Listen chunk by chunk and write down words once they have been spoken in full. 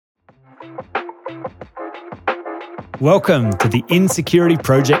Welcome to the Insecurity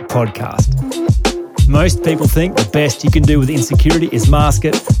Project podcast. Most people think the best you can do with insecurity is mask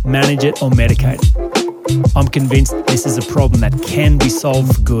it, manage it, or medicate it. I'm convinced this is a problem that can be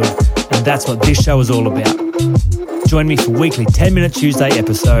solved for good, and that's what this show is all about. Join me for weekly 10-minute Tuesday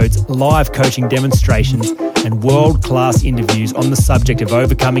episodes, live coaching demonstrations, and world-class interviews on the subject of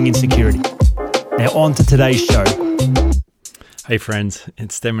overcoming insecurity. Now on to today's show. Hey friends,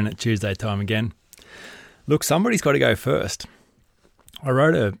 it's 10-minute Tuesday time again. Look, somebody's got to go first. I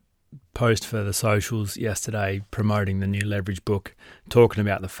wrote a post for the socials yesterday promoting the new Leverage book, talking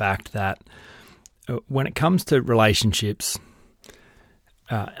about the fact that when it comes to relationships,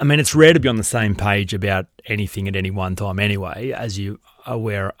 it's rare to be on the same page about anything at any one time anyway, as you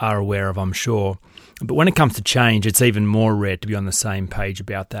are aware of, I'm sure. But when it comes to change, it's even more rare to be on the same page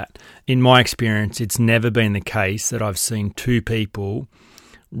about that. In my experience, it's never been the case that I've seen two people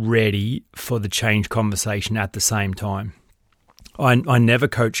ready for the change conversation at the same time. I never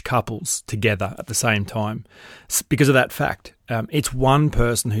coach couples together at the same time because of that fact. It's one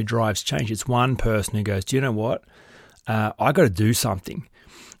person who drives change. It's one person who goes, do you know what? I got to do something.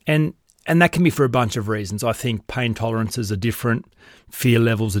 And that can be for a bunch of reasons. I think pain tolerances are different. Fear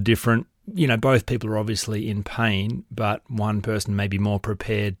levels are different. You know, both people are obviously in pain, but one person may be more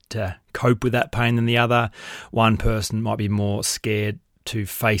prepared to cope with that pain than the other. One person might be more scared to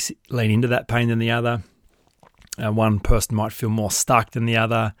lean into that pain than the other. One person might feel more stuck than the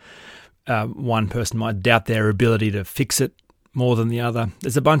other. One person might doubt their ability to fix it more than the other.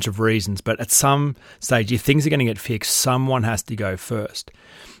 There's a bunch of reasons, but at some stage, if things are going to get fixed, someone has to go first.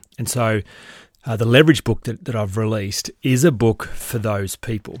 And so the Leverage book that I've released is a book for those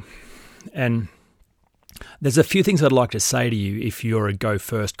people. And there's a few things I'd like to say to you if you're a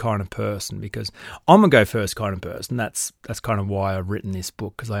go-first kind of person, because I'm a go-first kind of person. That's kind of why I've written this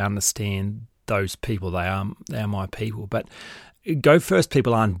book, because I understand those people. They are my people. But go-first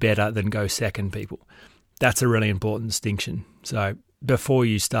people aren't better than go-second people. That's a really important distinction. So before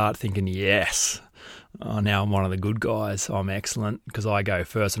you start thinking, yes, now I'm one of the good guys, I'm excellent because I go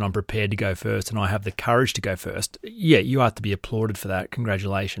first and I'm prepared to go first and I have the courage to go first. Yeah, you have to be applauded for that.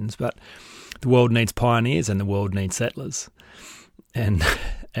 Congratulations. But the world needs pioneers and the world needs settlers. And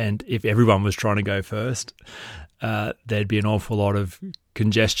if everyone was trying to go first, there'd be an awful lot of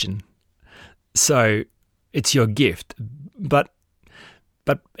congestion. So it's your gift, but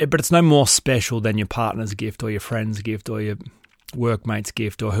it's no more special than your partner's gift or your friend's gift or your workmate's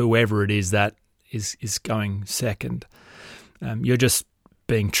gift or whoever it is that is going second. You're just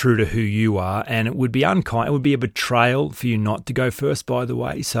being true to who you are, and it would be unkind. It would be a betrayal for you not to go first, by the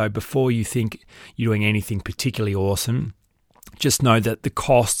way. So before you think you're doing anything particularly awesome, just know that the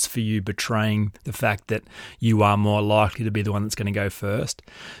costs for you betraying the fact that you are more likely to be the one that's going to go first,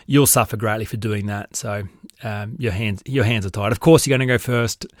 you'll suffer greatly for doing that. So your hands are tied. Of course, you're going to go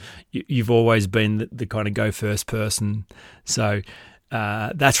first. You've always been the kind of go first person. So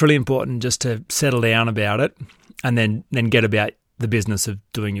that's really important, just to settle down about it, and then get about the business of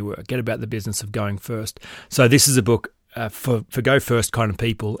doing your work. Get about the business of going first. So this is a book for go first kind of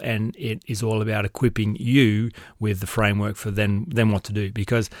people, and it is all about equipping you with the framework for then what to do.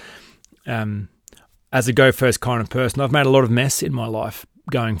 Because as a go first kind of person, I've made a lot of mess in my life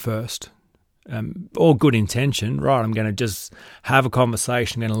going first. All good intention, right? I'm going to just have a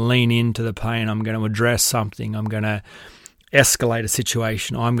conversation. I'm going to lean into the pain. I'm going to address something. I'm going to escalate a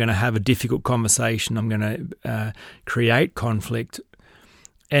situation. I'm going to have a difficult conversation. I'm going to create conflict.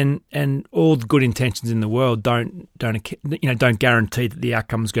 And all the good intentions in the world don't guarantee that the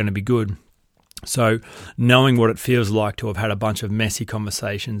outcome is going to be good. So knowing what it feels like to have had a bunch of messy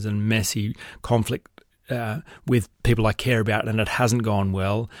conversations and messy conflict with people I care about, and it hasn't gone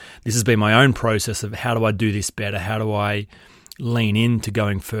well, this has been my own process of how do I do this better? How do I lean into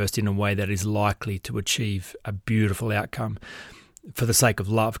going first in a way that is likely to achieve a beautiful outcome for the sake of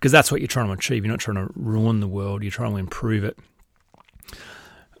love? Because that's what you're trying to achieve. You're not trying to ruin the world. You're trying to improve it.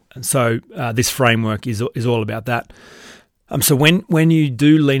 And so this framework is all about that. So when you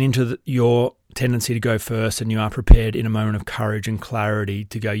do lean into your tendency to go first, and you are prepared in a moment of courage and clarity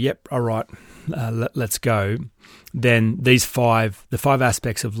to go, yep, all right, let's go, then the five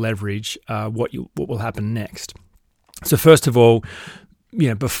aspects of leverage are what will happen next. So first of all,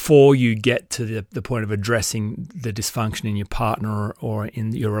 before you get to the point of addressing the dysfunction in your partner or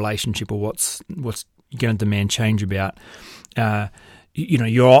in your relationship, or what's going to demand change about,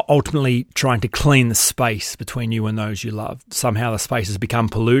 you're ultimately trying to clean the space between you and those you love. Somehow the space has become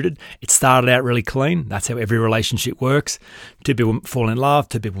polluted. It started out really clean. That's how every relationship works. Two people fall in love,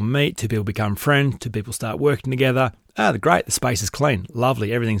 two people meet, two people become friends, two people start working together. Great, the space is clean,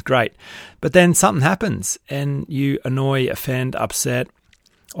 lovely, everything's great. But then something happens and you annoy, offend, upset,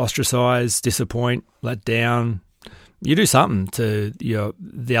 ostracize, disappoint, let down. You do something to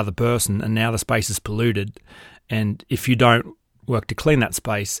the other person, and now the space is polluted. And if you don't work to clean that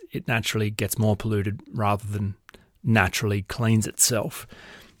space, it naturally gets more polluted rather than naturally cleans itself.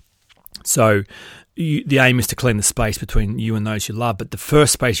 So the aim is to clean the space between you and those you love, but the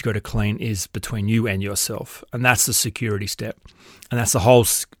first space you've got to clean is between you and yourself, and that's the security step. And that's the whole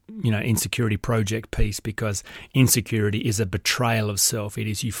insecurity project piece, because insecurity is a betrayal of self. It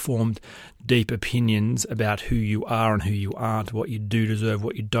is you formed deep opinions about who you are and who you aren't, what you do deserve,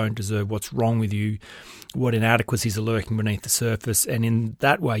 what you don't deserve, what's wrong with you, what inadequacies are lurking beneath the surface, and in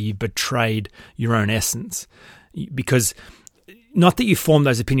that way you betrayed your own essence. Because not that you formed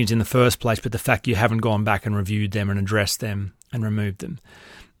those opinions in the first place, but the fact you haven't gone back and reviewed them and addressed them and removed them.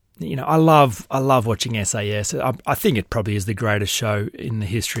 I love watching SAS. I think it probably is the greatest show in the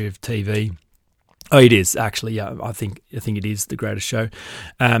history of TV. Oh, it is actually. Yeah, I think it is the greatest show.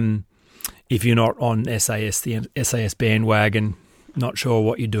 If you're not on SAS, the SAS bandwagon, not sure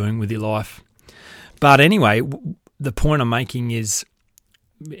what you're doing with your life. But anyway, the point I'm making is,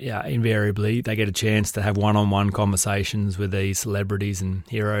 invariably they get a chance to have one-on-one conversations with these celebrities and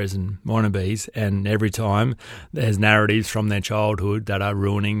heroes and wannabes, and every time there's narratives from their childhood that are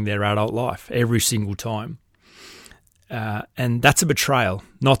ruining their adult life, every single time. And that's a betrayal.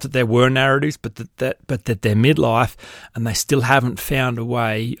 Not that there were narratives, but that they're midlife and they still haven't found a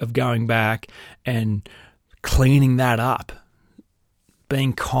way of going back and cleaning that up,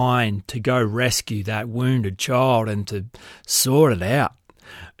 being kind to go rescue that wounded child and to sort it out.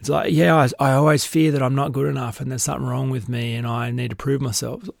 It's like, I always fear that I'm not good enough and there's something wrong with me and I need to prove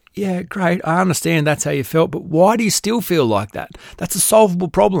myself. Yeah, great. I understand that's how you felt, but why do you still feel like that? That's a solvable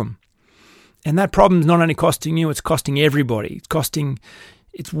problem. And that problem is not only costing you, it's costing everybody.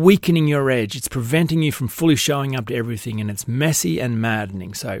 It's weakening your edge. It's preventing you from fully showing up to everything, and it's messy and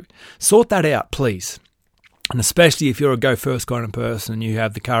maddening. So sort that out, please. And especially if you're a go-first kind of person and you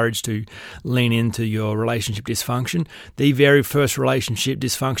have the courage to lean into your relationship dysfunction, the very first relationship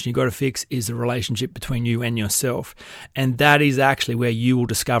dysfunction you've got to fix is the relationship between you and yourself. And that is actually where you will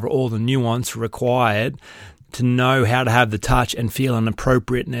discover all the nuance required to know how to have the touch and feel an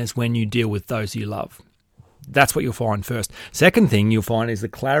appropriateness when you deal with those you love. That's what you'll find first. Second thing you'll find is the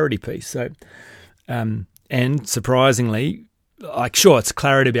clarity piece. So, and surprisingly, sure, it's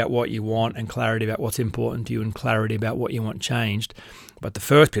clarity about what you want and clarity about what's important to you and clarity about what you want changed. But the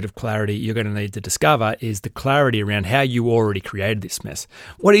first bit of clarity you're going to need to discover is the clarity around how you already created this mess.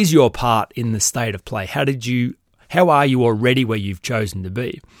 What is your part in the state of play? How are you already where you've chosen to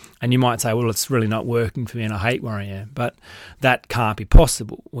be? And you might say, well, it's really not working for me and I hate where I am. But that can't be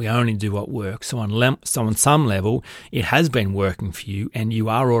possible. We only do what works. So on some level, it has been working for you and you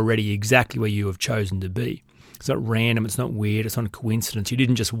are already exactly where you have chosen to be. It's not random, it's not weird, it's not a coincidence. You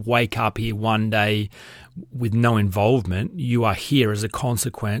didn't just wake up here one day with no involvement. You are here as a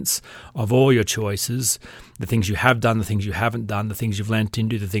consequence of all your choices, the things you have done, the things you haven't done, the things you've leant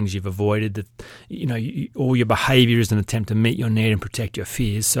into, the things you've avoided. All your behaviour is an attempt to meet your need and protect your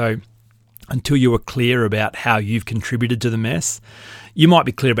fears. So until you are clear about how you've contributed to the mess, you might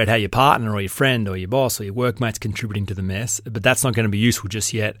be clear about how your partner or your friend or your boss or your workmate's contributing to the mess, but that's not going to be useful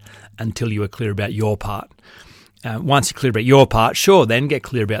just yet until you are clear about your part. Once you're clear about your part, sure, then get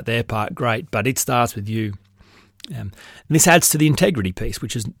clear about their part, great, but it starts with you. And this adds to the integrity piece,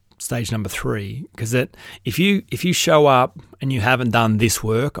 which is stage number 3, because that if you show up and you haven't done this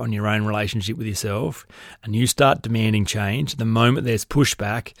work on your own relationship with yourself and you start demanding change, the moment there's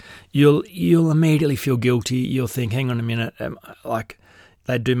pushback, you'll immediately feel guilty. You'll think, hang on a minute,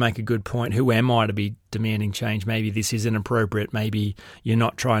 they do make a good point. Who am I to be demanding change? Maybe this is inappropriate. Maybe you're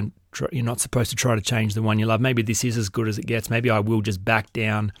not supposed to try to change the one you love. Maybe this is as good as it gets. Maybe I will just back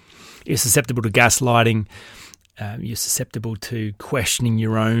down. You're susceptible to gaslighting. You're susceptible to questioning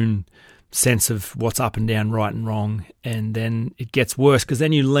your own sense of what's up and down, right and wrong. And then it gets worse because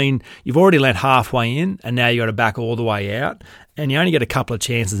then you've already leant halfway in and now you got to back all the way out. And you only get a couple of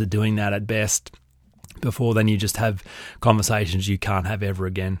chances of doing that at best before then you just have conversations you can't have ever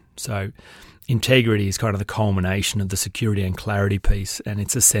again. So integrity is kind of the culmination of the security and clarity piece, and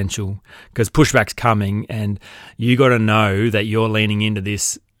it's essential because pushback's coming and you got to know that you're leaning into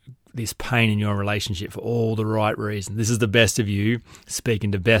this this pain in your relationship for all the right reasons. This is the best of you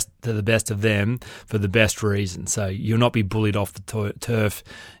speaking to the best of them for the best reason. So you'll not be bullied off the turf.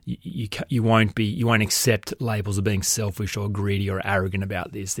 You won't accept labels of being selfish or greedy or arrogant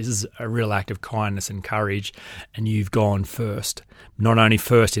about this. This is a real act of kindness and courage, and you've gone first. Not only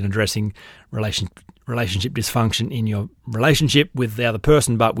first in addressing relationship dysfunction in your relationship with the other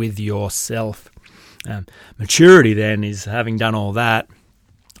person, but with yourself. Maturity then is, having done all that,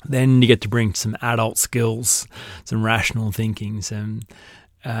 then you get to bring some adult skills, some rational thinking, some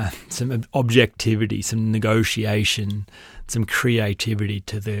objectivity, some negotiation, some creativity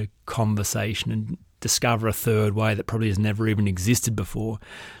to the conversation, and discover a third way that probably has never even existed before.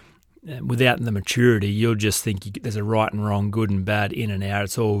 Without the maturity, you'll just think there's a right and wrong, good and bad, in and out.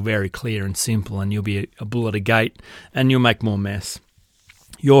 It's all very clear and simple, and you'll be a bull at a gate, and you'll make more mess.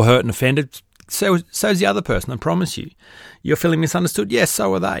 You're hurt and offended. So's the other person, I promise you. You're feeling misunderstood? Yes,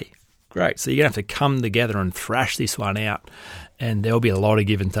 so are they. Great. So you're going to have to come together and thrash this one out, and there'll be a lot of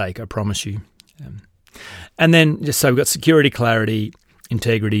give and take, I promise you. And then, just so we've got security, clarity,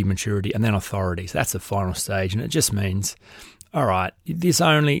 integrity, maturity, and then authority. So that's the final stage, and it just means, all right, this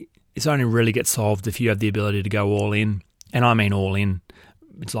only really gets solved if you have the ability to go all in, and I mean all in.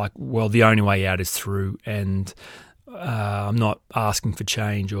 It's like, well, the only way out is through, and I'm not asking for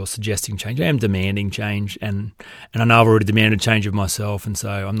change or suggesting change. I am demanding change, and I know I've already demanded change of myself, and so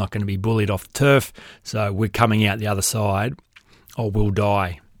I'm not going to be bullied off the turf. So we're coming out the other side, or we'll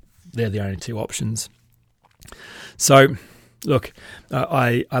die. They're the only two options. So, look,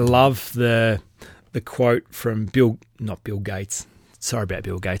 I love the quote from not Bill Gates. Sorry about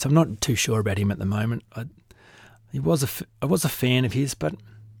Bill Gates. I'm not too sure about him at the moment. I was a fan of his, but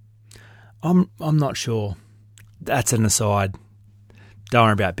I'm not sure. That's an aside. Don't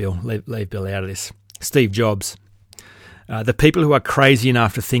worry about Bill. Leave Bill out of this. Steve Jobs. The people who are crazy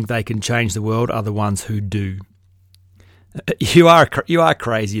enough to think they can change the world are the ones who do. You are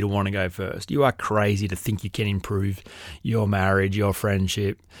crazy to want to go first. You are crazy to think you can improve your marriage, your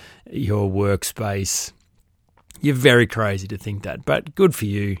friendship, your workspace. You're very crazy to think that, but good for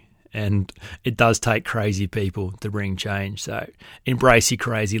you. And it does take crazy people to bring change. So embrace your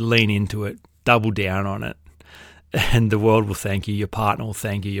crazy, lean into it, double down on it. And the world will thank you, your partner will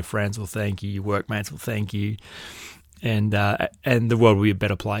thank you, your friends will thank you, your workmates will thank you, and the world will be a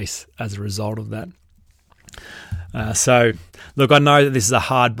better place as a result of that. So, look, I know that this is a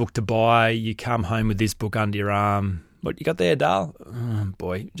hard book to buy. You come home with this book under your arm. What you got there, Dal? Oh,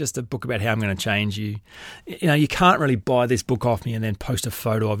 boy, just a book about how I'm going to change you. You know, you can't really buy this book off me and then post a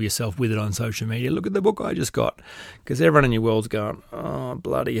photo of yourself with it on social media. Look at the book I just got. Because everyone in your world's going, oh,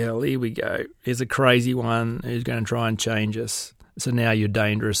 bloody hell, here we go. Here's a crazy one who's going to try and change us. So now you're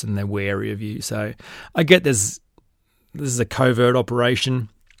dangerous and they're wary of you. So I get this is a covert operation.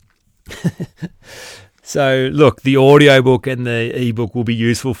 So, look, the audiobook and the ebook will be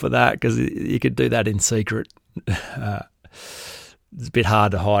useful for that because you could do that in secret. It's a bit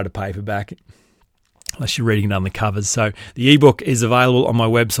hard to hide a paperback unless you're reading it on the covers. So the ebook is available on my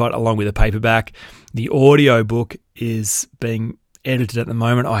website along with a paperback. The audiobook is being edited at the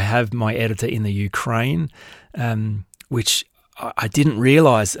moment. I have my editor in the Ukraine, which I didn't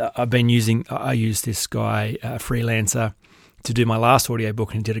realize. I used this guy, a freelancer, to do my last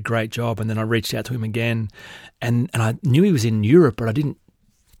audiobook, and he did a great job. And then I reached out to him again, and I knew he was in Europe, but I didn't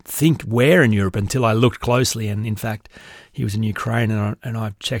think where in Europe until I looked closely. And in fact, he was in Ukraine, and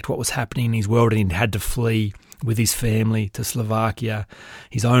I checked what was happening in his world, and he had to flee with his family to Slovakia.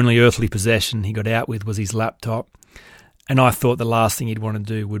 His only earthly possession he got out with was his laptop. And I thought the last thing he'd want to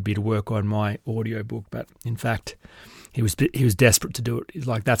do would be to work on my audiobook, but in fact, he was desperate to do it. He's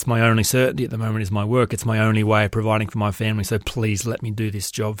like, that's my only certainty at the moment is my work. It's my only way of providing for my family, so please let me do this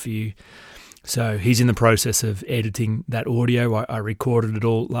job for you. So he's in the process of editing that audio. I recorded it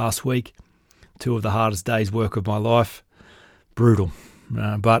all last week. 2 of the hardest days' work of my life. Brutal.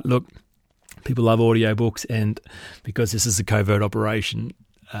 But look, people love audiobooks, and because this is a covert operation,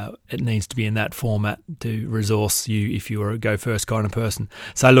 it needs to be in that format to resource you if you are a go-first kind of person.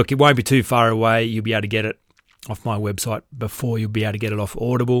 So look, it won't be too far away. You'll be able to get it off my website before you'll be able to get it off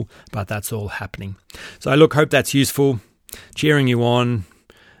Audible, but that's all happening. So look, hope that's useful. Cheering you on.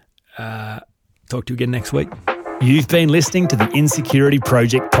 Talk to you again next week. You've been listening to the Insecurity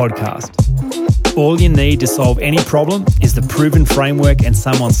Project podcast. All you need to solve any problem is the proven framework and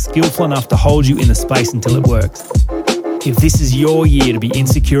someone skillful enough to hold you in the space until it works. If this is your year to be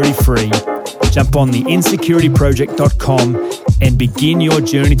insecurity free, jump on the insecurityproject.com and begin your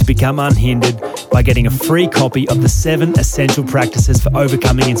journey to become unhindered by getting a free copy of the 7 essential practices for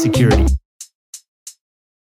overcoming insecurity.